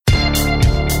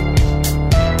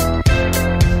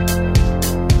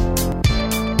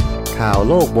ข่าว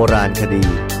โลกโบราณคดี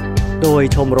โดย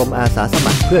ชมรมอาสาส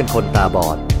มัครเพื่อนคนตาบอ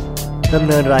ดดำเ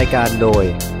นินรายการโดย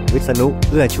วิษณุ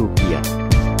เอื้อชูเกียรติ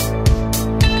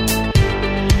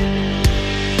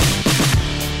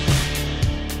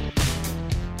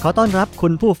ขอต้อนรับคุ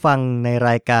ณผู้ฟังในร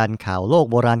ายการข่าวโลก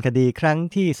โบราณคดีครั้ง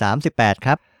ที่38ค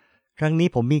รับครั้งนี้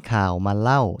ผมมีข่าวมาเ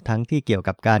ล่าทั้งที่เกี่ยว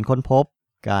กับการค้นพบ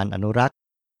การอนุรักษ์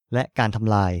และการท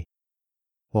ำลาย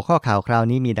หัวข้อข่าวคราว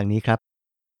นี้มีดังนี้ครับ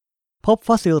พบฟ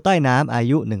อสซิลใต้น้ำอา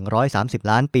ยุ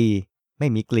130ล้านปีไม่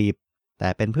มีกลีบแต่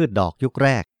เป็นพืชดอกยุคแร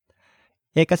ก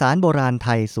เอกสารโบราณไท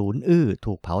ยศูนย์อื้อ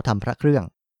ถูกเผาทำพระเครื่อง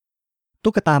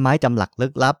ตุ๊กตาไม้จำหลักลึ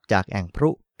กลับจากแอ่งพรุ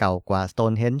เก่ากว่าสโต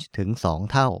นเฮนจ์ถึง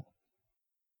2 เท่า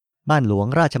บ้านหลวง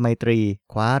ราชไมตรี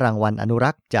คว้ารางวัลอนุ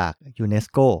รักษ์จากยูเนส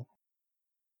โก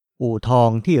อู่ทอง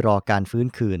ที่รอการฟื้น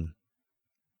คืน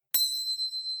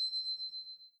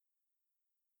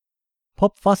พ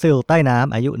บฟอสซิลใต้น้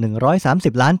ำอายุ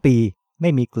130ล้านปีไม่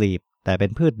มีกลีบแต่เป็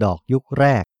นพืชดอกยุคแร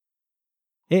ก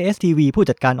ASTV ผู้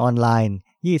จัดการออนไลน์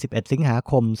21สิงหา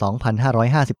คม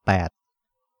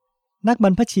2558นักบร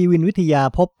รพชีวินวิทยา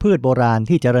พบพืชโบราณ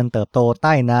ที่เจริญเติบโตใ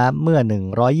ต้น้ำเมื่อ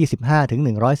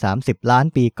125-130ล้าน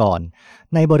ปีก่อน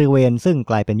ในบริเวณซึ่ง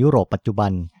กลายเป็นยุโรปปัจจุบั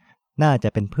นน่าจะ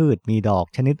เป็นพืชมีดอก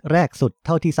ชนิดแรกสุดเ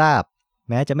ท่าที่ทราบ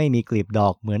แม้จะไม่มีกลีบดอ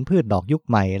กเหมือนพืชดอกยุค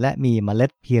ใหม่และมีเมล็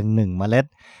ดเพียง1เมล็ด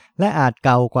และอาจเ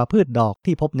ก่ากว่าพืชดอก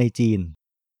ที่พบในจีน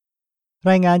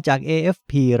รายงานจาก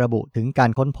AFP ระบุถึงกา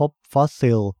รค้นพบฟอส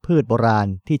ซิลพืชโบราณ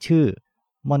ที่ชื่อ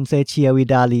มอนเซเชียวิ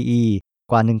ดาลีอี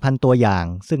กว่า 1,000 ตัวอย่าง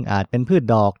ซึ่งอาจเป็นพืช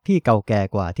ดอกที่เก่าแก่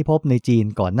กว่าที่พบในจีน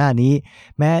ก่อนหน้านี้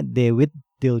แม้เดวิด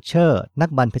ดิลเชอร์นัก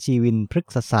บรรพชีวินพฤก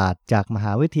ษศาสตร์จากมห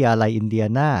าวิทยาลัยอินเดีย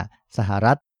นาสห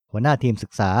รัฐหัวหน้าทีมศึ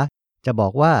กษาจะบอ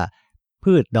กว่า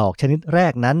พืชดอกชนิดแร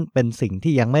กนั้นเป็นสิ่ง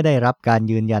ที่ยังไม่ได้รับการ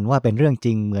ยืนยันว่าเป็นเรื่องจ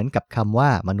ริงเหมือนกับคำว่า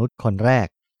มนุษย์คนแรก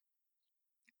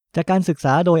จากการศึกษ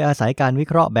าโดยอาศัยการวิ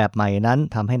เคราะห์แบบใหม่นั้น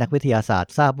ทำให้นักวิทยาศาสต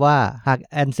ร์ทราบว่าหาก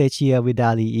แอนเซเชียวิดา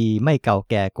ลีอีไม่เก่า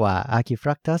แก่กว่า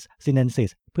Archifractus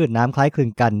sinensis พืชน้ำคล้ายคลึง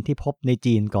กันที่พบใน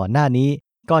จีนก่อนหน้านี้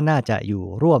ก็น่าจะอยู่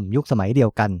ร่วมยุคสมัยเดีย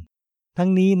วกันทั้ง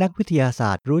นี้นักวิทยาศ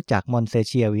าสตร์รู้จักมอนเซเ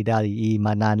ชียวิดาลีอีม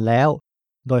านานแล้ว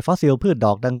โดยฟอสซิลพืชด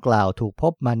อกดังกล่าวถูกพ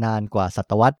บมานานกว่าศ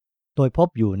ตวรรษโดยพบ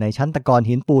อยู่ในชั้นตะกอน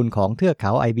หินปูนของเทือกเข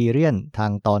าไอเบีเรียนทา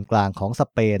งตอนกลางของส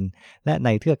เปนและใน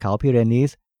เทือกเขาพิเรนี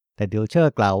สแต่ดิลเชอ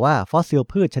ร์กล่าวว่าฟอสซิล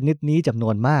พืชชนิดนี้จำน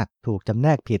วนมากถูกจำแน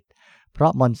กผิดเพรา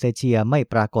ะมอนเซเชียไม่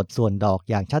ปรากฏส่วนดอก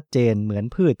อย่างชัดเจนเหมือน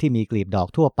พืชที่มีกลีบดอก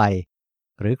ทั่วไป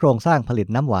หรือโครงสร้างผลิต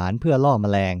น้ำหวานเพื่อล่อแม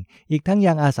ลงอีกทั้ง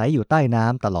ยังอาศัยอยู่ใต้น้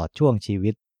ำตลอดช่วงชี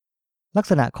วิตลัก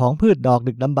ษณะของพืชดอก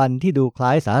ดึกดำบรรพ์ที่ดูคล้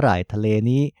ายสาหร่ายทะเล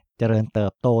นี้เจริญเติ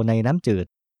บโตในน้ำจืด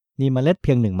มีเมล็ดเ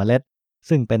พียง1เมล็ด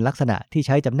ซึ่งเป็นลักษณะที่ใ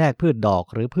ช้จำแนกพืชดอก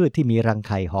หรือพืชที่มีรังไ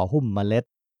ข่ห่อหุ้มเมล็ด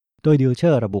โดยดิลเช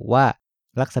อร์ระบุว่า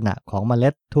ลักษณะของเมล็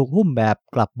ดถูกหุ้มแบบ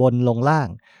กลับบนลงล่าง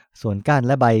ส่วนก้านแ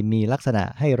ละใบมีลักษณะ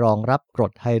ให้รองรับกร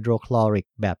ดไฮโดรคลอริก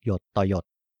แบบหยดต่อหยด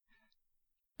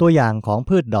ตัวอย่างของ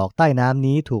พืชดอกใต้น้ำ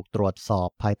นี้ถูกตรวจสอบ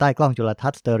ภายใต้กล้องจุลทรร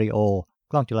ศน์สเตอริโอ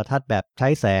กล้องจุลทรรศน์แบบใช้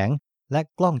แสงและ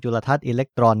กล้องจุลทรรศน์อิเล็ก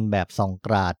ตรอนแบบส่องก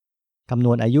ราดคำน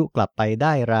วณอายุกลับไปไ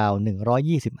ด้ราว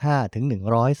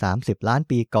125-130ล้าน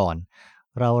ปีก่อน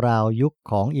ราวๆยุค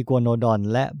ของอีกัวโนดอน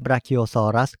และบราคิโอซอ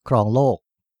รัสครองโลก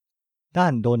ด้า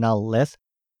นโดนัลด์เลส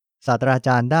ศาสตราจ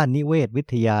ารย์ด้านนิเวศวิ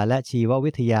ทยาและชีว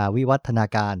วิทยาวิวัฒนา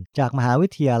การจากมหาวิ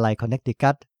ทยาลัยคอนเนคติ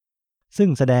คัตซึ่ง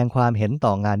แสดงความเห็นต่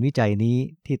องานวิจัยนี้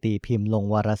ที่ตีพิมพ์ลง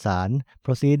วารสาร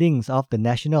Proceedings of the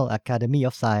National Academy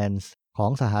of Science ขอ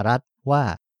งสหรัฐว่า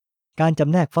การจ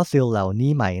ำแนกฟอสซิลเหล่า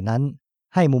นี้ใหม่นั้น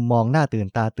ให้มุมมองน่าตื่น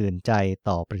ตาตื่นใจ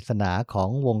ต่อปริศนาของ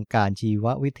วงการชีว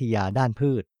วิทยาด้าน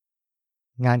พืช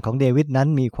งานของเดวิดนั้น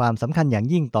มีความสำคัญอย่าง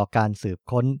ยิ่งต่อการสืบ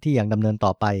ค้นที่ยังดำเนินต่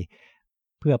อไป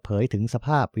เพื่อเผยถึงสภ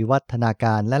าพวิวัฒนาก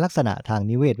ารและลักษณะทาง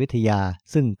นิเวศวิทยา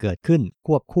ซึ่งเกิดขึ้นค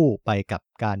วบคู่ไปกับ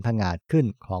การผงาดขึ้น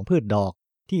ของพืชดอก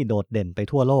ที่โดดเด่นไป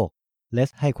ทั่วโลกเลส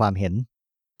ให้ความเห็น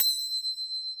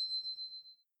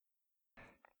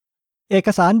เอก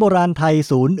สารโบราณไทย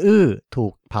ศูนย์อื้อถู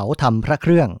กเผาทำพระเค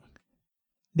รื่อง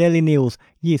Daily News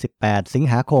 28 สิง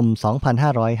หาคม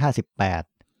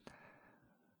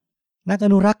 2558 นักอ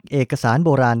นุรักษ์เอกสารโบ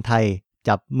ราณไทย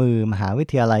จับมือมหาวิ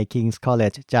ทยาลัย King's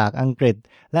College จากอังกฤษ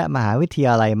และมหาวิทย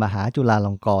าลัยมหาจุฬาล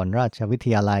งกรณราชวิท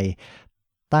ยาลัย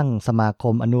ตั้งสมาค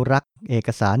มอนุรักษ์เอก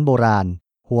สารโบราณ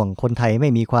ห่วงคนไทยไม่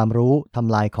มีความรู้ท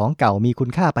ำลายของเก่ามีคุณ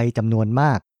ค่าไปจำนวนม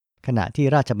ากขณะที่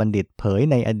ราชบัณฑิตเผย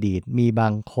ในอดีตมีบา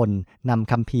งคนน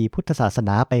ำคัมภีร์พุทธศาสน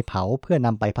าไปเผาเพื่อน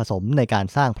ำไปผสมในการ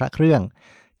สร้างพระเครื่อง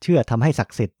เชื่อทำให้ศัก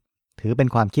ดิ์สิทธิ์ถือเป็น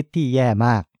ความคิดที่แย่ม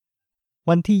าก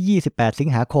วันที่28สิง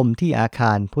หาคมที่อาค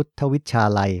ารพุทธวิชา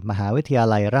ลัยมหาวิทยา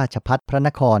ลัยราชภัฏพระน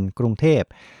ครกรุงเทพ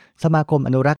สมาคมอ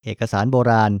นุรักษ์เอกสารโบ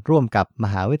ราณร่วมกับม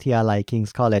หาวิทยาลัย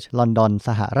King's College ลอนดอนส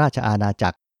หราชอาณาจั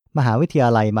กร มหาวิทยา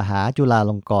ลัยมหาจุฬา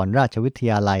ลงกรณราชวิท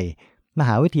ยาลัยมห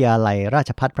าวิทยาลัยรา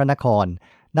ชภัฏพระนคร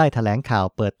ได้แถลงข่าว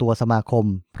เปิดตัวสมาคม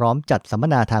พร้อมจัดสัมม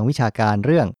นาทางวิชาการเ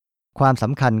รื่องความส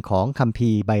ำคัญของคัม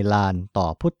ภีร์ไบลานต่อ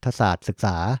พุทธศาสตร์ศึกษ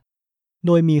าโ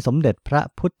ดยมีสมเด็จพระ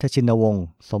พุทธชินวงศ์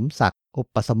สมศักดิ์อุ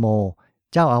ปสโม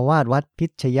เจ้าอาวาสวัดพิ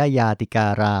ชยยาติกา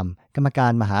รามกรรมกา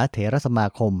รมหาเถรสมา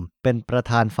คมเป็นประ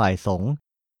ธานฝ่ายสงฆ์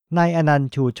นายอนันต์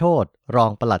ชูโชติรอ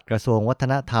งปลัดกระทรวงวัฒ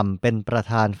นธรรมเป็นประ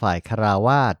ธานฝ่ายคฤ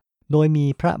หัสถ์โดยมี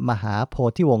พระมหาโพ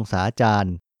ธิวงศาจาร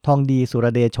ย์ทองดีสุร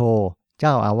เดโชเจ้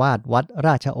าอาวาสวัดร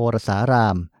าชโอรสารา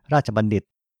มราชบัณฑิต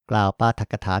กล่าวปาฐ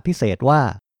กถาพิเศษว่า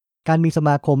การมีสม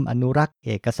าคมอนุรักษ์เ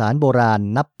อกสารโบราณ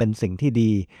นับเป็นสิ่งที่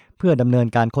ดีเพื่อดำเนิน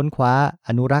การค้นคว้าอ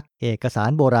นุรักษ์เอกสา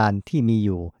รโบราณที่มีอ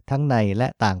ยู่ทั้งในและ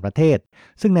ต่างประเทศ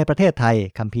ซึ่งในประเทศไทย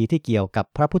คัมภีร์ที่เกี่ยวกับ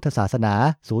พระพุทธศาสนา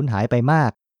สูญหายไปมา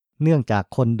กเนื่องจาก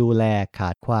คนดูแลขา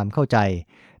ดความเข้าใจ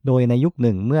โดยในยุคห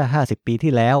นึ่งเมื่อ50ปี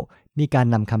ที่แล้วมีการ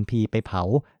นำคัมภีร์ไปเผา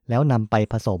แล้วนำไป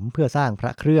ผสมเพื่อสร้างพร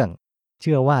ะเครื่องเ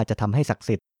ชื่อว่าจะทำให้ศักดิ์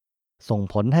สิทธิ์ส่ง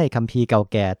ผลให้คัมภีร์เก่า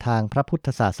แก่ทางพระพุทธ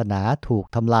ศาสนาถูก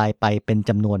ทำลายไปเป็น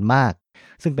จำนวนมาก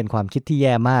ซึ่งเป็นความคิดที่แ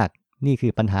ย่มากนี่คื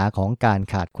อปัญหาของการ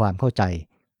ขาดความเข้าใจ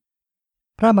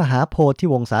พระมหาโพธิ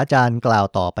วงศาจารย์กล่าว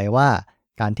ต่อไปว่า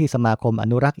การที่สมาคมอ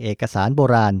นุรักษ์เอกสารโบ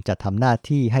ราณจะทำหน้า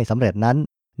ที่ให้สำเร็จนั้น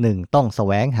 1. ต้องแส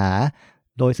วงหา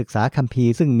โดยศึกษาคัมภี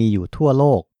ร์ซึ่งมีอยู่ทั่วโล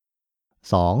ก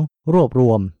 2. รวบร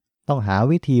วมต้องหา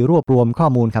วิธีรวบรวมข้อ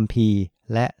มูลคัมภีร์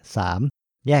และ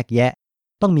 3. แยกแยะ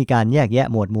ต้องมีการแยกแยะ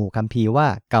หมวดหมู่คัมภีร์ว่า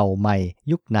เก่าใหม่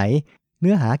ยุคไหนเ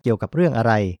นื้อหาเกี่ยวกับเรื่องอะ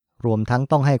ไรรวมทั้ง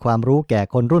ต้องให้ความรู้แก่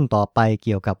คนรุ่นต่อไปเ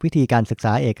กี่ยวกับวิธีการศึกษ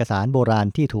าเอกสารโบราณ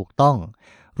ที่ถูกต้อง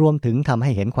รวมถึงทำใ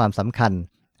ห้เห็นความสำคัญ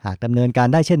หากดำเนินการ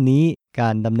ได้เช่นนี้กา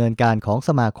รดำเนินการของส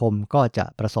มาคมก็จะ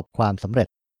ประสบความสำเร็จ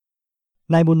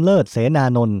นายบุญเลิศเสนา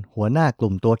นนท์หัวหน้าก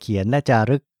ลุ่มตัวเขียนและจา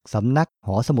รึกสำนักห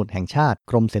อสมุดแห่งชาติ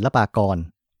กรมศิลปากร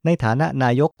ในฐานะนา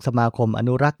ยกสมาคมอ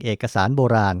นุรักษ์เอกสารโบ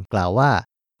ราณกล่าวว่า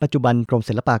ปัจจุบันกรม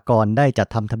ศิลปากรได้จัด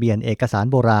ทำทะเบียนเอกสาร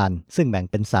โบราณซึ่งแบ่ง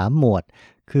เป็น3หมวด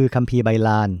คือคัมภีร์ไบล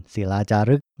านศิลาจา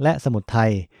รึกและสมุดไท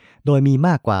ยโดยมีม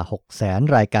ากกว่า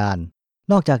 600,000 รายการ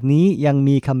นอกจากนี้ยัง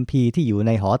มีคัมภีร์ที่อยู่ใ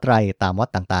นหอไตรตามวัด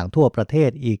ต่างๆทั่วประเทศ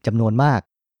อีกจำนวนมาก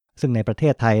ซึ่งในประเท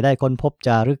ศไทยได้ค้นพบจ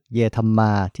ารึกเยธรรม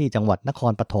าที่จังหวัดนค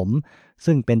รปฐม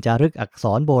ซึ่งเป็นจารึกอักษ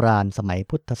รโบราณสมัย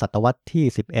พุทธศตวรรษที่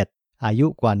11อายุ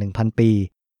กว่า 1,000 ปี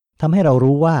ทำให้เรา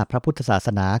รู้ว่าพระพุทธศาส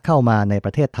นาเข้ามาในป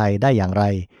ระเทศไทยได้อย่างไร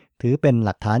ถือเป็นห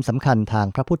ลักฐานสำคัญทาง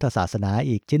พระพุทธศาสนา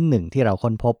อีกชิ้นหนึ่งที่เรา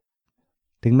ค้นพบ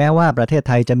ถึงแม้ว่าประเทศไ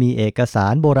ทยจะมีเอกสา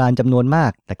รโบราณจำนวนมา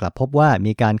กแต่กลับพบว่า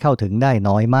มีการเข้าถึงได้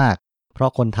น้อยมากเพรา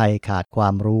ะคนไทยขาดควา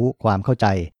มรู้ความเข้าใจ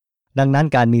ดังนั้น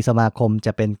การมีสมาคมจ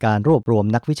ะเป็นการรวบรวม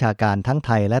นักวิชาการทั้งไ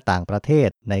ทยและต่างประเทศ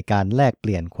ในการแลกเป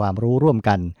ลี่ยนความรู้ร่วม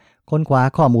กันค้นคว้า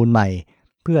ข้อมูลใหม่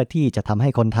เพื่อที่จะทำให้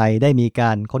คนไทยได้มีก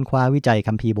ารค้นคว้าวิจัย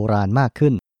คัมภีร์โบราณมาก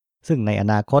ขึ้นซึ่งในอ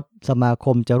นาคตสมาค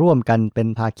มจะร่วมกันเป็น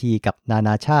ภาคีกับนาน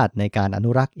าชาติในการอ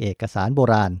นุรักษ์เอกสารโบ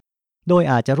ราณโดย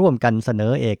อาจจะร่วมกันเสน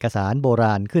อเอกสารโบร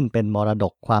าณขึ้นเป็นมรด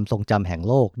กความทรงจำแห่ง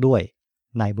โลกด้วย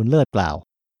นายบุญเลิศกล่าว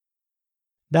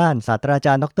ด้านศาสตราจ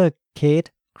ารย์ดร.เคท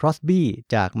ครอสบี้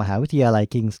จากมหาวิทยาลัย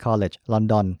King's College ลอน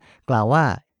ดอนกล่าวว่า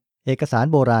เอกสาร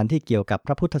โบราณที่เกี่ยวกับพ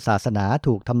ระพุทธศาสนา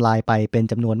ถูกทำลายไปเป็น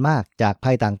จำนวนมากจาก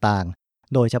ภัยต่าง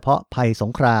ๆโดยเฉพาะภัยส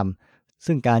งคราม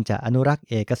ซึ่งการจะอนุรักษ์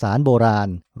เอกสารโบราณ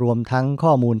รวมทั้งข้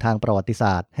อมูลทางประวัติศ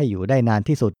าสตร์ให้อยู่ได้นาน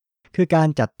ที่สุดคือการ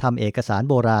จัดทำเอกสาร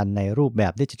โบราณในรูปแบ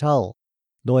บดิจิทัล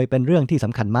โดยเป็นเรื่องที่ส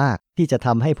ำคัญมากที่จะท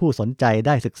ำให้ผู้สนใจไ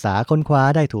ด้ศึกษาค้นคว้า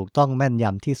ได้ถูกต้องแม่นย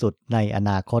ำที่สุดในอ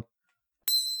นาคต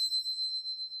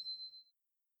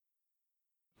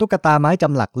ตุ๊กตาไม้จ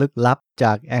ำหลักลึกลับจ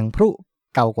ากแอ่งพรุ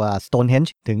เก่ากว่าสโตนเฮน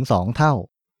จ์ถึง2เท่า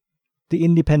The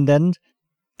Independent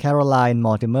Caroline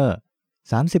Mortimer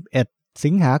 31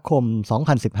 สิงหาคม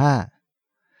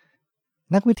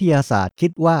 2015 นักวิทยาศาสตร์คิ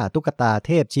ดว่าตุ๊กตาเ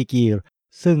ทพชีกีร์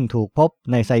ซึ่งถูกพบ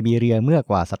ในไซบีเรียเมื่อ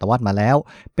กว่าศตวรรษมาแล้ว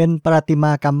เป็นประติม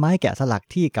ากรรมไม้แกะสลัก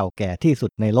ที่เก่าแก่ที่สุ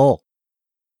ดในโลก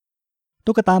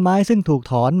ตุ๊กตาไม้ซึ่งถูก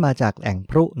ถอนมาจากแอ่ง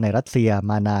พรุในรัสเซีย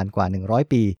มานานกว่า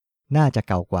100ปีน่าจะ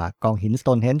เก่ากว่ากองหินสโต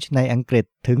นเฮนจ์ในอังกฤษ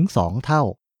ถึง2เท่า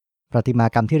ประติมา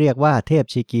กรรมที่เรียกว่าเทพ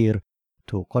ชีกีร์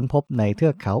ถูกค้นพบในเทื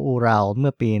อกเขาอูรัลเมื่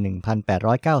อปี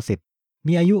 1890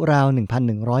 มีอายุราว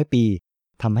 1,100 ปี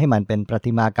ทำให้มันเป็นประ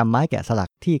ติมากรรมไม้แกะสลั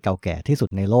กที่เก่าแก่ที่สุด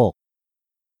ในโลก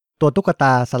ตัวตุ๊กต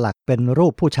าสลักเป็นรู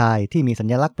ปผู้ชายที่มีสั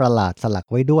ญลักษณ์ประหลาดสลัก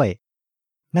ไว้ด้วย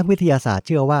นักวิทยาศาสตร์เ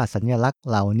ชื่อว่าสัญลักษณ์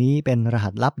เหล่านี้เป็นรหั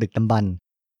สลับดึกดำบรรพ์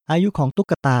อายุของตุ๊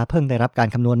กตาเพิ่งได้รับการ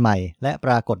คำนวณใหม่และป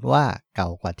รากฏว่าเก่า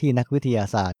กว่าที่นักวิทยา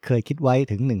ศาสตร์เคยคิดไว้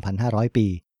ถึง 1,500 ปี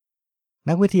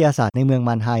นักวิทยาศาสตร์ในเมืองม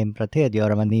านไฮม์ประเทศเยอ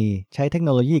รมนีใช้เทคโน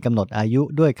โลยีกำหนดอายุ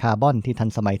ด้วยคาร์บอนที่ทัน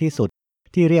สมัยที่สุด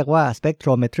ที่เรียกว่าสเปกโทร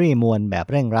เมตรีมวลแบบ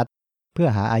เร่งรัดเพื่อ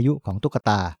หาอายุของตุ๊ก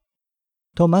ตา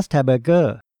โทมัส แทเบอร์เกอ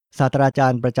ร์ ศาสตราจา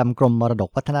รย์ประจำกรมมรดก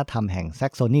วัฒนธรรมแห่งแซ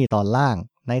กโซนีตอนล่าง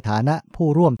ในฐานะผู้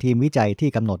ร่วมทีมวิจัยที่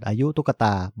กำหนดอายุตุ๊กต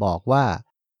าบอกว่า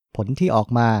ผลที่ออก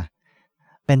มา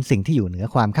เป็นสิ่งที่อยู่เหนือ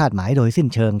ความคาดหมายโดยสิ้น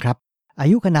เชิงครับอา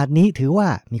ยุขนาดนี้ถือว่า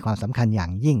มีความสำคัญอย่า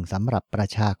งยิ่งสำหรับประ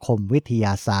ชาคมวิทย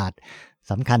าศาสตร์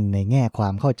สำคัญในแง่ควา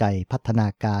มเข้าใจพัฒนา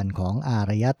การของอา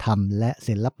รยธรรมและ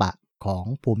ศิลปะของ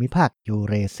ภูมิภาคยู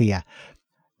เรเซีย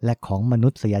และของมนุ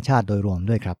ษยชาติโดยรวม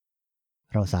ด้วยครับ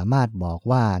เราสามารถบอก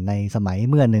ว่าในสมัย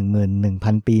เมื่อ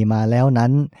 11,000 ปีมาแล้วนั้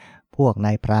นพวกน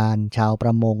ายพรานชาวปร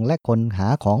ะมงและคนหา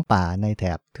ของป่าในแถ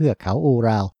บเทือกเขาอูร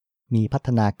าวมีพัฒ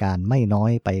นาการไม่น้อ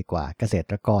ยไปกว่าเกษ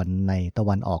ตรกรในตะ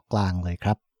วันออกกลางเลยค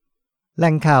รับแห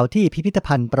ล่งข่าวที่พิพิธ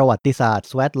ภัณฑ์ประวัติศาสตร์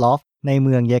สว t ลอฟในเ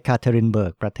มืองเยคาเทรินเบิ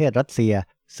ร์กประเทศรัสเซีย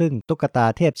ซึ่งตุ๊กตา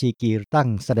เทพชีกีตั้ง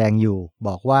แสดงอยู่บ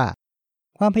อกว่า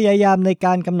ความพยายามในก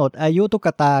ารกำหนดอายุตุ๊ก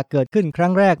ตาเกิดขึ้นครั้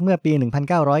งแรกเมื่อปี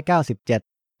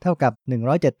 1997 เท่ากับ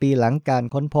 107 ปีหลังการ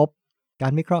ค้นพบกา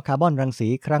รวิเคราะห์คาร์บอนรังสี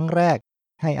ครั้งแรก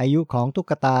ให้อายุของตุ๊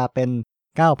กตาเป็น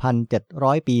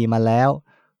 9,700 ปีมาแล้ว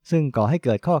ซึ่งก่อให้เ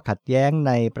กิดข้อขัดแย้งใ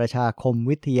นประชาคม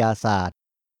วิทยาศาสตร์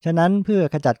ฉะนั้นเพื่อ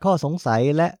ขจัดข้อสงสัย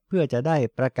และเพื่อจะได้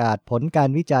ประกาศผลการ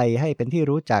วิจัยให้เป็นที่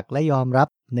รู้จักและยอมรับ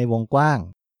ในวงกว้าง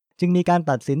จึงมีการ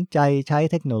ตัดสินใจใช้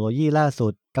เทคโนโลยีล่าสุ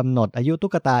ดกำหนดอายุ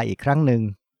ตุ๊กตาอีกครั้งหนึ่ง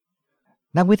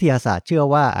นักวิทยาศาสตร์เชื่อ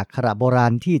ว่าอักขระโบรา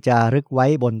ณที่จะรึกไว้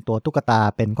บนตัวตุ๊กตา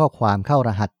เป็นข้อความเข้าร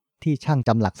หัสที่ช่างจ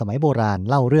ำหลักสมัยโบราณ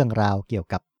เล่าเรื่องราวเกี่ยว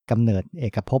กับกำเนิดเอ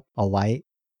กภพเอาไว้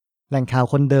แหล่งข่าว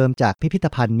คนเดิมจากพิพิธ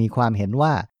ภัณฑ์มีความเห็นว่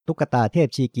าตุ๊กตาเทพ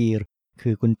ชีกีร์คื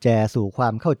อกุญแจสู่ควา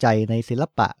มเข้าใจในศิล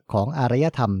ปะของอารย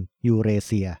ธรรมยูเรเ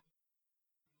ซีย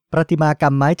ประติมากร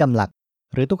รมไม้จำหลัก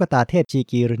หรือตุ๊กตาเทพชี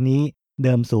กีร์นี้เ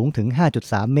ดิมสูงถึง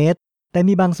 5.3 เมตรแต่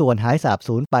มีบางส่วนหายสาบ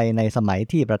สูญไปในสมัย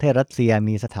ที่ประเทศรัสเซีย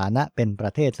มีสถานะเป็นปร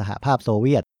ะเทศสหภาพโซเ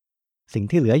วียตสิ่ง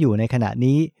ที่เหลืออยู่ในขณะ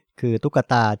นี้คือตุ๊ก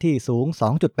ตาที่สูง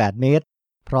 2.8 เมตร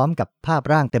พร้อมกับภาพ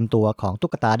ร่างเต็มตัวของ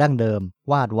ตุ๊กตาดั้งเดิม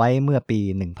วาดไว้เมื่อปี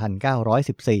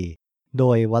 1914 โด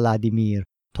ยวลาดิมีร์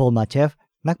โทมาเชฟ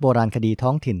นักโบราณคดีท้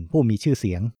องถิ่นผู้มีชื่อเ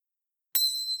สียง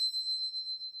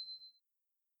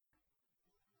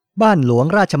บ้านหลวง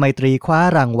ราชไมตรีคว้า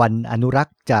รางวัลอนุรัก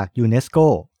ษ์จากยูเนสโก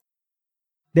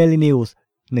Daily News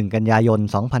 1 กันยายน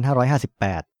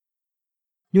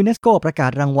 2558 ยูเนสโกประกา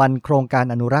ศรางวัลโครงการ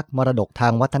อนุรักษ์มรดกทา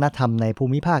งวัฒนธรรมในภู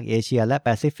มิภาคเอเชียและแป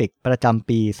ซิฟิกประจำ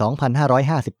ปี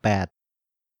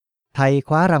 2558 ไทยค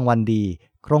ว้ารางวัลดี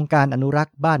โครงการอนุรัก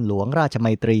ษ์บ้านหลวงราชไม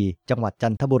ตรีจังหวัดจั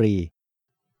นทบุรี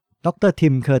ดร.ทิ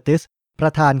ม เคอร์ติสปร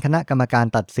ะธานคณะกรรมการ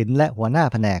ตัดสินและหัวหน้า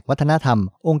แผนกวัฒนธรรม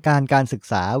องค์การการศึก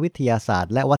ษาวิทยาศาสต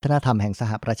ร์และวัฒนธรรมแห่งส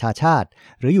หประชาชาติ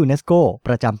หรือยูเนสโกป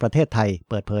ระจำประเทศไทย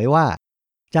เปิดเผยว่า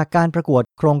จากการประกวด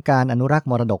โครงการอนุรักษ์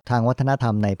มรดกทางวัฒนธร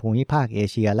รมในภูมิภาคเอ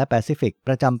เชียและแปซิฟิกป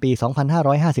ระจำปี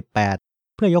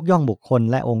 2558 เพื่อยกย่องบุคคล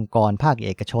และองค์กรภาคเอ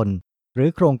กชนหรือ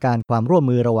โครงการความร่วม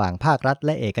มือระหว่างภาครัฐแ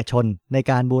ละเอกชนใน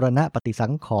การบูรณะปฏิสั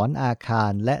งขรณ์อาคา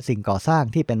รและสิ่งก่อสร้าง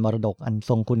ที่เป็นมรดกอันท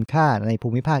รงคุณค่าในภู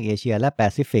มิภาคเอเชียและแป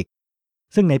ซิฟิก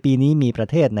ซึ่งในปีนี้มีประ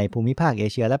เทศในภูมิภาคเอ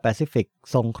เชียและแปซิฟิก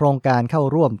ส่งโครงการเข้า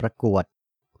ร่วมประกวด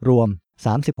รวม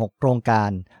36โครงกา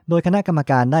รโดยคณะกรรม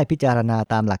การได้พิจารณา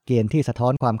ตามหลักเกณฑ์ที่สะท้อ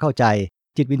นความเข้าใจ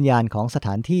จิตวิญญาณของสถ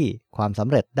านที่ความสำ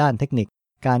เร็จด้านเทคนิค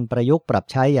การประยุกต์ปรับ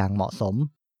ใช้อย่างเหมาะสม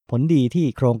ผลดีที่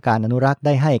โครงการอนุรักษ์ไ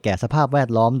ด้ให้แก่สภาพแวด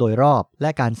ล้อมโดยรอบและ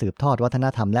การสืบทอดวัฒน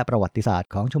ธรรมและประวัติศาสต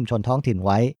ร์ของชุมชนท้องถิ่นไ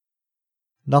ว้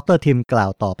ดร.ทิมกล่า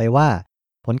วต่อไปว่า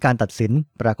ผลการตัดสิน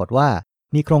ปรากฏว่า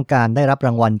มีโครงการได้รับร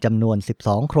างวัลจำนวน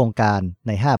12โครงการใ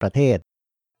น5ประเทศ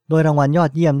โดยรางวัลยอ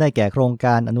ดเยี่ยมได้แก่โครงก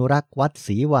ารอนุรักษ์วัดศ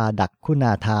รีวาดักคุณ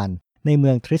าทานในเมื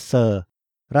องทริสเซอร์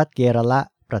รัฐเกเรละ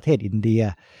ประเทศอินเดีย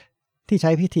ที่ใ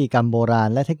ช้พิธีกรรมโบราณ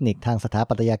และเทคนิคทางสถา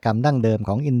ปัตยกรรมดั้งเดิมข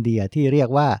องอินเดียที่เรียก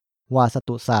ว่าวาส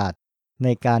ตุศาสตร์ใน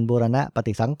การบูรณะป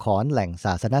ฏิสังขรณ์แหล่งศ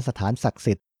าสนสถานศักดิ์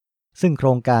สิทธิ์ซึ่งโคร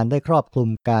งการได้ครอบคลุม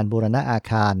การบูรณะอา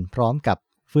คารพร้อมกับ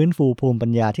ฟื้นฟูภูมิปั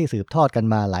ญญาที่สืบทอดกัน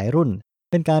มาหลายรุ่น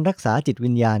เป็นการรักษาจิตวิ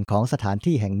ญญาณของสถาน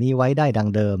ที่แห่งนี้ไว้ได้ดัง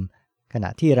เดิมขณะ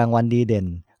ที่รางวัลดีเด่น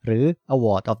หรือ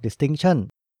Award of Distinction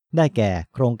ได้แก่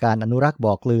โครงการอนุรักษ์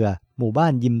บ่อเกลือหมู่บ้า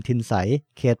นยิมทินไส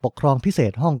เขตปกครองพิเศ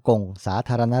ษฮ่องกงสา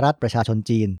ธารณรัฐประชาชน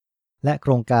จีนและโค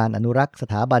รงการอนุรักษ์ส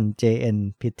ถาบัน JN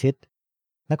พิทิต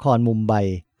นครมุมไบ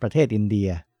ประเทศอินเดีย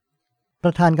ป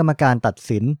ระธานกรรมการตัด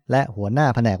สินและหัวหน้า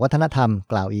แผนกวัฒนธรรม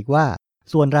กล่าวอีกว่า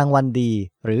ส่วนรางวัลดี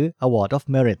หรือ Award of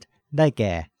Merit ได้แ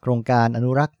ก่โครงการอ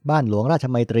นุรักษ์บ้านหลวงราช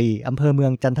ไมตรีอำเภอเมือ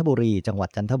งจันทบุรีจังหวัด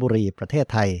จันทบุรีประเทศ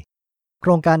ไทยโค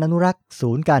รงการอนุรักษ์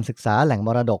ศูนย์การศึกษาแหล่งม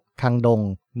รดกคังดง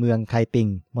เมืองไคปิง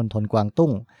มณฑลกวางตุ้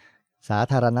งสา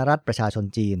ธารณรัฐประชาชน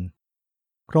จีน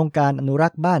โครงการอนุรั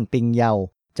กษ์บ้านปิงเยา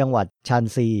จังหวัดชาน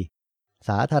ซีส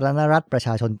าธารณรัฐประช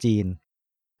าชนจีน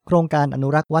โครงการอนุ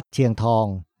รักษ์วัดเชียงทอง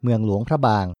เมืองหลวงพระบ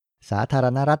างสาธาร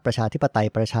ณรัฐประชาธิปไตย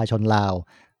ประชาชนลาว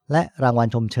และรางวัล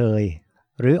ชมเชย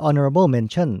หรือ Honorable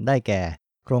Mention ได้แก่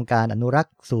โครงการอนุรัก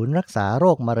ษ์ศูนย์รักษาโร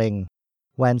คมะเร็ง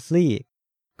แวนสลีย์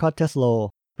คอตเทสโล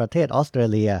ประเทศออสเตร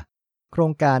เลียโคร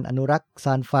งการอนุรักษ์ซ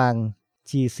านฟาง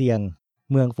จีเซียง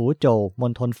เมืองฝูโจวม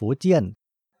ณฑลฝูเจี้ยน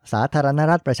สาธารณ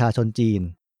รัฐประชาชนจีน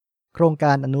โครงก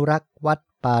ารอนุรักษ์วัด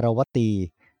ปารวตี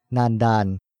นานดาน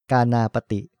กานาป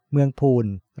ติเมืองพูน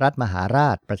รัฐมหารา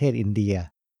ชประเทศอินเดีย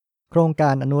โครงกา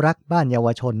รอนุรักษ์บ้านเยาว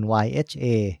ชน YHA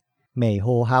เมยโฮ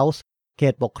เฮาส์เข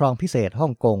ตปกครองพิเศษฮ่อ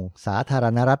งกงสาธาร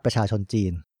ณรัฐประชาชนจี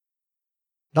น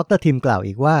ดร.ทิมกล่าว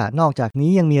อีกว่านอกจาก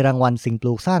นี้ยังมีรางวัลสิ่งป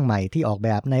ลูกสร้างใหม่ที่ออกแบ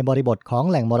บในบริบทของ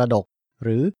แหล่งมรดกห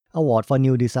รือ Award for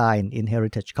New Design in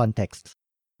Heritage Context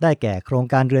ได้แก่โครง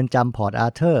การเรือนจำพอร์ตอา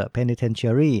ร์เธอร์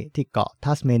Penitentiary ที่เกาะ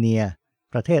ทัสเมเนีย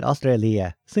ประเทศออสเตรเลีย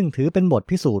ซึ่งถือเป็นบท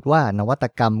พิสูจน์ว่านวัต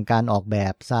กรรมการออกแบ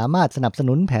บสามารถสนับส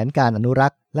นุนแผนการอนุรั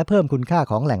กษ์และเพิ่มคุณค่า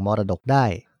ของแหล่งมรดกได้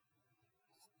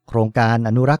โครงการอ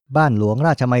นุรักษ์บ้านหลวงร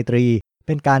าชไมตรีเ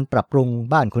ป็นการปรับปรุง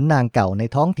บ้านขุนนางเก่าใน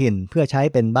ท้องถิ่นเพื่อใช้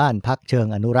เป็นบ้านพักเชิง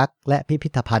อนุรักษ์และพิพิ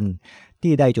ธภัณฑ์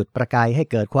ที่ได้จุดประกายให้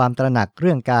เกิดความตระหนักเ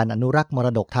รื่องการอนุรักษ์มร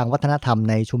ดกทางวัฒนธรรม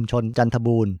ในชุมชนจันท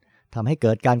บูรณ์ทำให้เ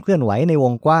กิดการเคลื่อนไหวในว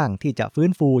งกว้างที่จะฟื้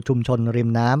นฟูชุมชนริม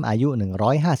น้ำอายุ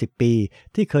150ปี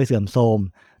ที่เคยเสื่อมโทรม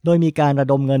โดยมีการระ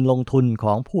ดมเงินลงทุนข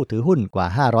องผู้ถือหุ้นกว่า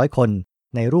500คน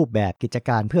ในรูปแบบกิจก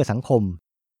ารเพื่อสังคม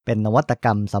เป็นนวัตกร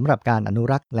รมสำหรับการอนุ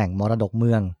รักษ์แหล่งมรดกเ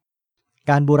มือง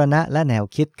การบูรณะและแนว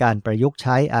คิดการประยุกต์ใ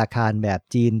ช้อาคารแบบ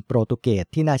จีนโปรตุเกส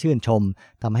ที่น่าชื่นชม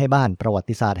ทำให้บ้านประวั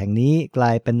ติศาสตร์แห่งนี้กล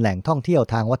ายเป็นแหล่งท่องเที่ยว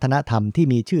ทางวัฒนธรรมที่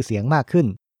มีชื่อเสียงมากขึ้น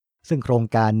ซึ่งโครง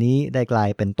การนี้ได้กลาย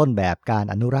เป็นต้นแบบการ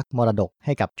อนุรักษ์มรดกใ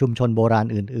ห้กับชุมชนโบราณ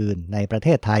อื่นๆในประเท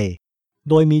ศไทย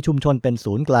โดยมีชุมชนเป็น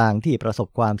ศูนย์กลางที่ประสบ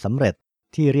ความสำเร็จ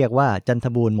ที่เรียกว่าจันท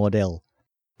บูรณ์โมเดล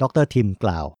ดร.ทิมก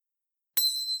ล่าว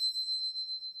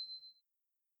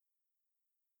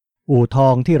อู่ทอ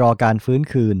งที่รอการฟื้น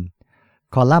คืน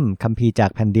คอลัมน์คัมภีร์จา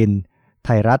กแผ่นดินไท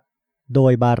ยรัฐโด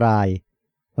ยบาราย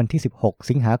วันที่16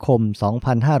สิงหาคม2558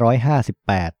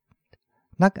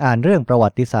นักอ่านเรื่องประวั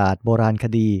ติศาสตร์โบราณค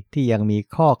ดีที่ยังมี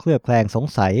ข้อเคลือบแคลงสง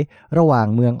สัยระหว่าง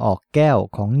เมืองออกแก้ว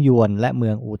ของยวนและเมื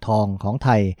องอู่ทองของไท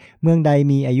ยเมืองใด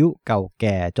มีอายุเก่าแ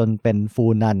ก่จนเป็นฟู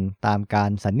นันตามกา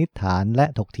รสันนิษฐานและ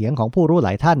ถกเถียงของผู้รู้หล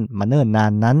ายท่านมาเนิ่นนา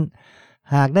นนั้น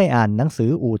หากได้อ่านหนังสื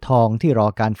ออู่ทองที่รอ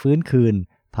การฟื้นคืน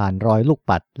ผ่านรอยลูก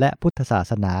ปัดและพุทธศา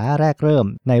สนาแรกเริ่ม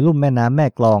ในลุ่มแม่น้ำแม่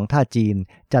กลองท่าจีน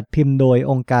จัดพิมพ์โดย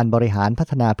องค์การบริหารพั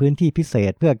ฒนาพื้นที่พิเศ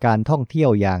ษเพื่อการท่องเที่ยว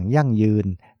อย่างยั่งยืน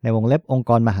ในวงเล็บองค์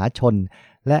กรมหาชน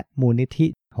และมูลนิธิ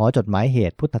หอจดหมายเห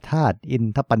ตุพุทธทาสอิน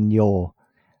ทปัญโย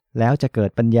แล้วจะเกิด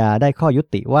ปัญญาได้ข้อยุ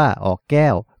ติว่าออกแก้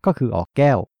วก็คือออกแ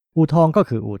ก้วอู่ทองก็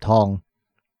คืออู่ทอง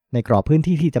ในกรอบพื้น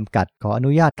ที่ที่จำกัดขออ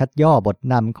นุญาตคัดย่อบท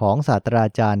นำของศาสตรา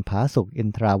จารย์ผาสุกอิน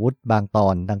ทราวุธบางตอ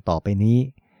นดังต่อไปนี้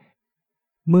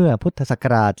เมื่อพุทธศัก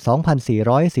ราช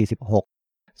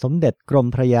 2446 สมเด็จกรม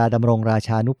พระยาดำรงราช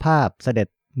านุภาพเสด็จ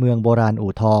เมืองโบราณ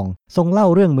อู่ทองทรงเล่า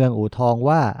เรื่องเมืองอู่ทอง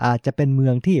ว่าอาจจะเป็นเมื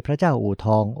องที่พระเจ้าอู่ท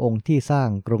ององค์ที่สร้าง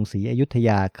กรุงศรีอยุธย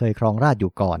าเคยครองราชอ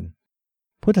ยู่ก่อน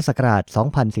พุทธศักราช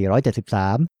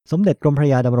 2473 สมเด็จกรมพระ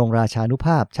ยาดำรงราชานุภ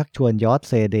าพชักชวนยอร์จ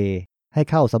เซเดให้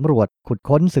เข้าสำรวจขุด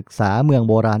ค้นศึกษาเมือง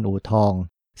โบราณอู่ทอง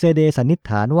เซเดสันนิษ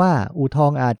ฐานว่าอู่ทอ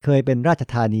งอาจเคยเป็นราช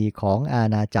ธานีของอา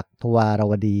ณาจักรทวาร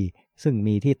วดีซึ่ง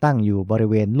มีที่ตั้งอยู่บริ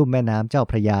เวณลุ่มแม่น้ำเจ้า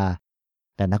พระยา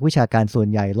แต่นักวิชาการส่วน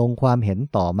ใหญ่ลงความเห็น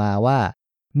ต่อมาว่า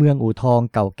เมืองอู่ทอง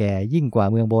เก่าแก่ยิ่งกว่า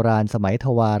เมืองโบราณสมัยท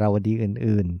วารวดี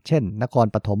อื่นๆเช่นนคร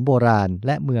ปฐมโบราณแ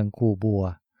ละเมืองคูบัว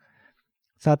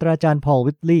ศาสตราจารย์พอล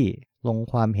วิทลีย์ลง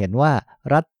ความเห็นว่า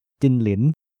รัฐจินหลิน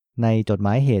ในจดหม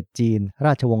ายเหตุจีนร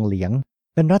าชวงศ์เหลียง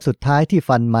เป็นรัฐสุดท้ายที่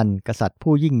ฟันมันกษัตริย์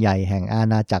ผู้ยิ่งใหญ่แห่งอา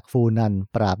ณาจักรฟูนัน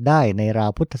ปราบได้ในรา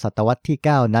วพุทธศตวรรษที่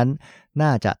 9 นั้นน่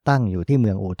าจะตั้งอยู่ที่เมื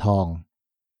องอู่ทอง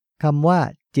คำว่า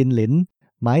จินหลิน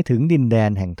หมายถึงดินแด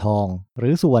นแห่งทองหรื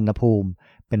อสุวรรณภูมิ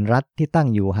เป็นรัฐที่ตั้ง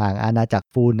อยู่ห่างอาณาจักร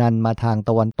ฟูนันมาทางต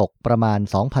ะวันตกประมาณ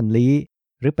 2,000 ลี้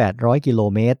หรือ800กิโล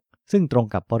เมตรซึ่งตรง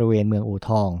กับบริเวณเมืองอู่ท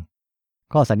อง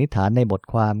ข้อสันนิษฐานในบท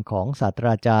ความของศาสตร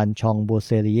าจารย์ชองบูเ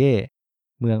ซเลีย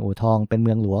เมืองอู่ทองเป็นเ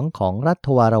มืองหลวงของรัฐท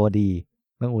วารวดี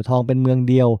เมืองอู่ทองเป็นเมือง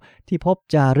เดียวที่พบ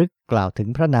จารึกกล่าวถึง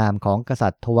พระนามของกษั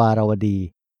ตริย์ทวารวดี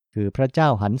คือพระเจ้า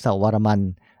หันสวรมัน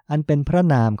อันเป็นพระ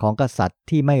นามของกษัตริย์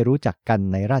ที่ไม่รู้จักกัน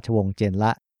ในราชวงศ์เจนล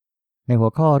ะในหั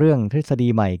วข้อเรื่องทฤษฎี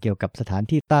ใหม่เกี่ยวกับสถาน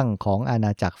ที่ตั้งของอาณ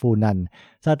าจักรฟูนัน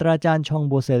ศาสตราจารย์ชอง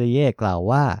บูเซเลียกล่าว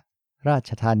ว่าราช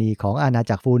ธานีของอาณา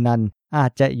จักรฟูนันอา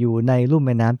จจะอยู่ในลุ่มแ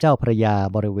ม่น้ำเจ้าพระยา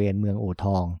บริเวณเมืองอู่ท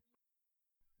อง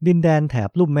ดินแดนแถบ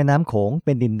ลุ่มแม่น้ำโขงเ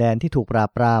ป็นดินแดนที่ถูกปราบ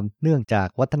ปรามเนื่องจาก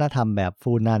วัฒนธรรมแบบ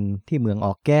ฟูนันที่เมืองอ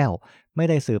อกแก้วไม่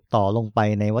ได้สืบต่อลงไป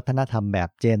ในวัฒนธรรมแบบ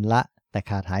เจนละแต่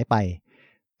ขาดหายไป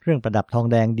เครื่องประดับทอง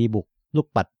แดงดีบุก ลูก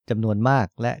ปัดจำนวนมาก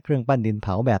และเครื่องปั้นดินเผ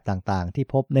าแบบต่างๆที่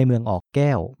พบในเมืองออกแ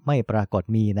ก้วไม่ปรากฏ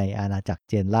มีในอาณาจักร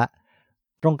เจนละ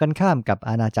ตรงกันข้ามกับ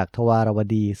อาณาจักรทวารว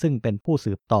ดีซึ่งเป็นผู้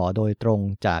สืบต่อโดยตรง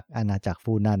จากอาณาจักร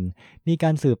ฟูนันมีกา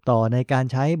รสืบต่อในการ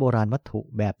ใช้โบราณวัตถุ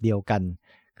แบบเดียวกัน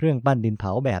เครื่องปั้นดินเผ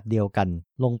าแบบเดียวกัน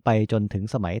ลงไปจนถึง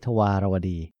สมัยทวารว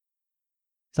ดี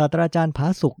ศาสตราจารย์ผา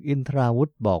สุกอินทราวุ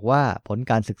ธบอกว่าผล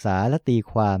การศึกษาและตี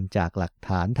ความจากหลักฐ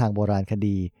านทางโบราณค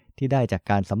ดีที่ได้จาก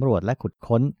การสำรวจและขุด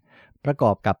ค้นประก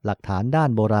อบกับหลักฐานด้าน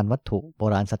โบราณวัตถุโบ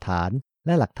ราณสถานแล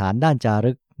ะหลักฐานด้านจา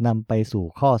รึกนำไปสู่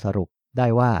ข้อสรุปได้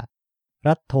ว่า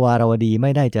รัฐทวารวดีไ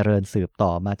ม่ได้เจริญสืบต่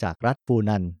อมาจากรัฐฟู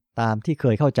นันตามที่เค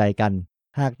ยเข้าใจกัน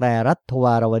หากแต่รัฐทว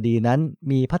ารวดีนั้น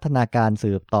มีพัฒนาการ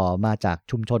สืบต่อมาจาก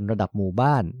ชุมชนระดับหมู่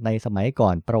บ้านในสมัยก่อ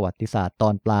นประวัติศาสตร์ตอ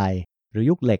นปลายหรือ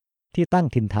ยุคเหล็กที่ตั้ง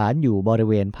ถิ่นฐานอยู่บริ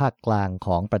เวณภาคกลางข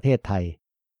องประเทศไทย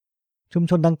ชุม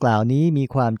ชนดังกล่าวนี้มี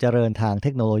ความเจริญทางเท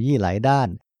คโนโลยีหลายด้าน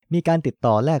มีการติด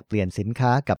ต่อแลกเปลี่ยนสินค้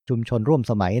ากับชุมชนร่วม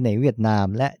สมัยในเวียดนาม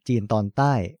และจีนตอนใ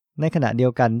ต้ในขณะเดีย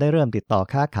วกันได้เริ่มติดต่อ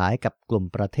ค้าขายกับกลุ่ม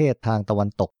ประเทศทางตะวัน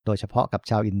ตกโดยเฉพาะกับ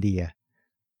ชาวอินเดีย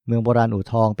เมืองโบราณอู่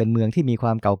ทองเป็นเมืองที่มีคว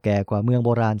ามเก่าแก่กว่าเมืองโบ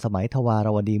ราณสมัยทวาร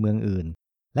วดีเมืองอื่น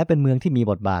และเป็นเมืองที่มี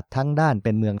บทบาททั้งด้านเ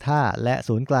ป็นเมืองท่าและ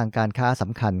ศูนย์กลางการค้าส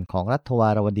ำคัญของรัฐทวา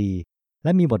รวดีแล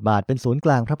ะมีบทบาทเป็นศูนย์ก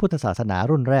ลางพระพุทธศาสนา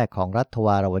รุ่นแรกของรัฐทว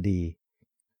ารวดี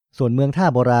ส่วนเมืองท่า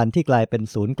โบราณที่กลายเป็น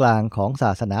ศูนย์กลางของศ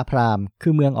าสนาพราหมณ์คื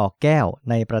อเมืองออกแก้ว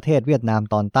ในประเทศเวียดนาม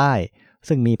ตอนใต้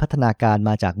ซึ่งมีพัฒนาการม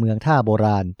าจากเมืองท่าโบร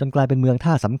าณจนกลายเป็นเมือง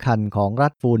ท่าสำคัญของรั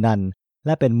ฐฟูนันแล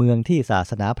ะเป็นเมืองที่ศา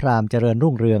สนาพราหมณ์เจริญ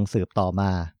รุ่งเรืองสืบต่อม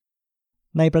า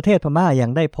ในประเทศพม่ายั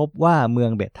งได้พบว่าเมือ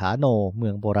งเบถาโนเมื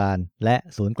องโบราณและ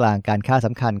ศูนย์กลางการค้าส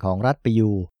ำคัญของรัฐป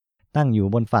ยูตั้งอยู่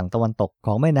บนฝั่งตะวันตกข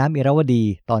องแม่น้ำอิราวดี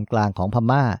ตอนกลางของพ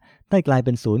ม่าได้กลายเ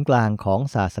ป็นศูนย์กลางของ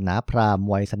ศาสนาพราหมณ์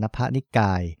ไวยสนพนิก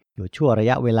ายอยู่ชั่วระ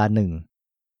ยะเวลาหนึ่ง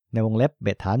ในวงเล็บเบ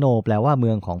ถาโนแปลว่าเมื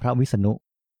องของพระวิษณุ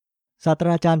ศาสต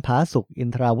ราจารย์ผาสุกอิน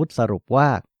ทราวุธสรุปว่า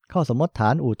ข้อสมมติฐา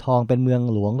นอู่ทองเป็นเมือง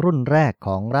หลวงรุ่นแรกข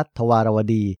องรัฐทวารว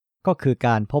ดีก็คือก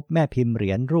ารพบแม่พิมพ์เห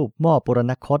รียญรูปหม้อปุร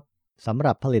ณคตสำห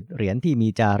รับผลิตเหรียญที่มี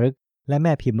จารึกและแ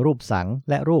ม่พิมพ์รูปสัง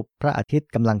และรูปพระอาทิตย์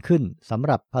กำลังขึ้นสำห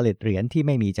รับผลิตเหรียญที่ไ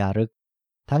ม่มีจารึก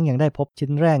ทั้งยังได้พบชิ้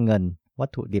นแร่เงินวัต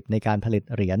ถุดิบในการผลิต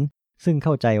เหรียญซึ่งเ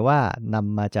ข้าใจว่าน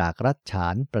ำมาจากรัฐฉา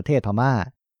นประเทศพม่า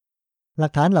หลั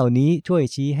กฐานเหล่านี้ช่วย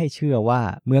ชี้ให้เชื่อว่า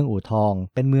เมืองอู่ทอง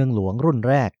เป็นเมืองหลวงรุ่น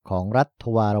แรกของรัฐท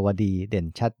วารวดีเด่น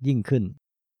ชัดยิ่งขึ้น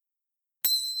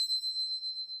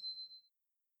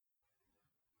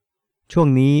ช่วง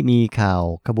นี้มีข่าว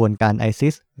ขบวนการไอซิ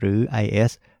สหรือ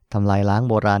IS ทำลายล้าง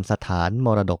โบราณสถานม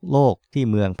รดกโลกที่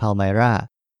เมืองพาลไมรา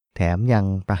แถมยัง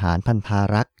ประหารพันธา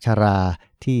รักษ์ชรา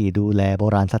ที่ดูแลโบ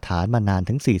ราณสถานมานาน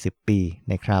ถึง40ปีใ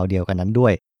นคราวเดียวกันนั้นด้ว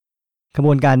ยขบ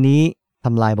วนการนี้ท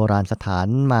ำลายโบราณสถาน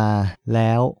มาแ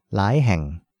ล้วหลายแห่ง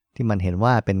ที่มันเห็น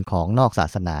ว่าเป็นของนอกศา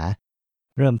สนา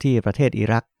เริ่มที่ประเทศอิ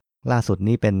รักล่าสุด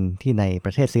นี้เป็นที่ในป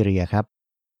ระเทศซีเรียครับ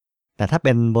แต่ถ้าเ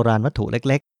ป็นโบราณวัตถุเ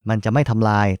ล็กๆมันจะไม่ทำ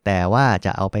ลายแต่ว่าจ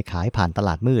ะเอาไปขายผ่านตล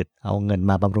าดมืดเอาเงิน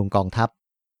มาบำรุงกองทัพ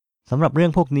สำหรับเรื่อ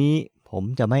งพวกนี้ผม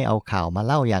จะไม่เอาข่าวมา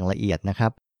เล่าอย่างละเอียดนะครั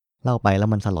บเล่าไปแล้ว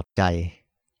มันสลดใจ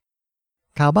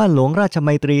ข่าวบ้านหลวงราชไม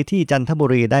ตรีที่จันทบุ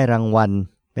รีได้รางวัล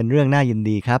เป็นเรื่องน่ายิน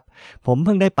ดีครับผมเ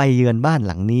พิ่งได้ไปเยือนบ้าน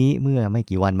หลังนี้เมื่อไม่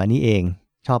กี่วันมานี้เอง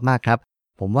ชอบมากครับ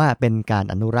ผมว่าเป็นการ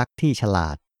อนุรักษ์ที่ฉลา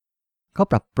ดเขา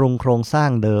ปรับปรุงโครงสร้าง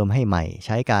เดิมให้ใหม่ใ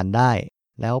ช้การได้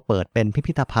แล้วเปิดเป็นพิ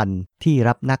พิธภัณฑ์ที่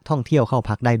รับนักท่องเที่ยวเข้า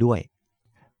พักได้ด้วย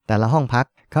แต่ละห้องพัก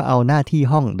เขาเอาหน้าที่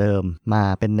ห้องเดิมมา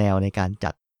เป็นแนวในการ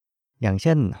จัดอย่างเ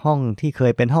ช่นห้องที่เค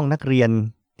ยเป็นห้องนักเรียน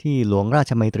ที่หลวงรา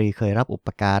ชไมตรีเคยรับอุป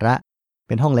การะเ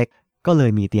ป็นห้องเล็กก็เล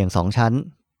ยมีเตียง2ชั้น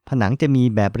ผนังจะมี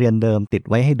แบบเรียนเดิมติด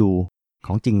ไว้ให้ดูข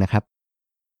องจริงนะครับ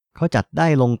เขาจัดได้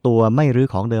ลงตัวไม่รื้อ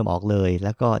ของเดิมออกเลยแ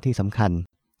ล้วก็ที่สำคัญ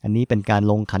อันนี้เป็นการ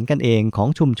ลงขันกันเองของ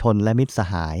ชุมชนและมิตรส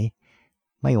หาย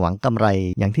ไม่หวังกำไร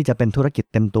อย่างที่จะเป็นธุรกิจ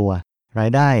เต็มตัวราย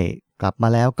ได้กลับมา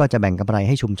แล้วก็จะแบ่งกำไรใ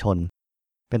ห้ชุมชน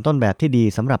เป็นต้นแบบที่ดี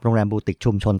สำหรับโรงแรมบูติก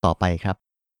ชุมชนต่อไปครับ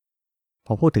พ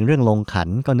อพูดถึงเรื่องลงขัน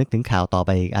ก็นึกถึงข่าวต่อไป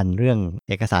อีกอันเรื่อง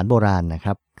เอกสารโบราณนะค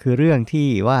รับคือเรื่องที่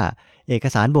ว่าเอก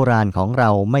สารโบราณของเรา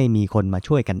ไม่มีคนมา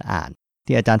ช่วยกันอ่าน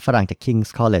ที่อาจารย์ฝรั่งจาก King's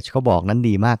College เขาบอกนั้น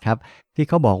ดีมากครับที่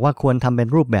เขาบอกว่าควรทำเป็น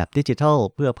รูปแบบดิจิทัล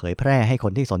เพื่อเผยแพร่ให้ค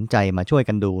นที่สนใจมาช่วย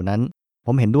กันดูนั้นผ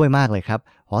มเห็นด้วยมากเลยครับ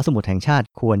หอสมุดแห่งชาติ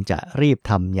ควรจะรีบ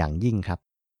ทำอย่างยิ่งครับ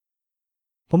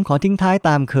ผมขอทิ้งท้ายต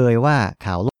ามเคยว่า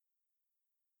ข่าวโล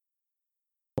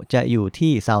กจะอยู่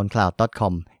ที่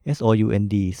soundcloud.com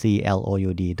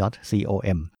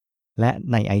soundcloud.com และ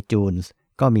ใน iTunes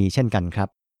ก็มีเช่นกันครับ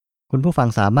คุณผู้ฟัง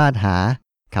สามารถหา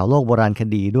ข่าวโลกโบราณค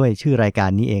ดีด้วยชื่อรายการ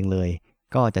นี้เองเลย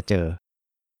ก็จะเจอ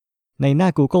ในหน้า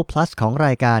Google Plus ของร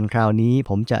ายการคราวนี้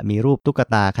ผมจะมีรูปตุ๊ก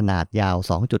ตาขนาดยาว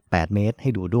 2.8 เมตรให้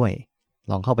ดูด้วย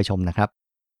ลองเข้าไปชมนะครับ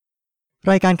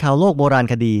รายการข่าวโลกโบราณ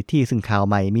คดีที่ซึ่งข่าว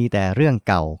ใหม่มีแต่เรื่อง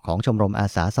เก่าของชมรมอา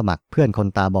สาสมัครเพื่อนคน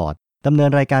ตาบอดดำเนิน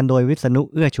รายการโดยวิษณุ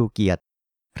เอื้อชูเกียรติ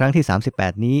ครั้งที่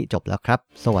38นี้จบแล้วครับ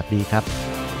สวัสดีครับ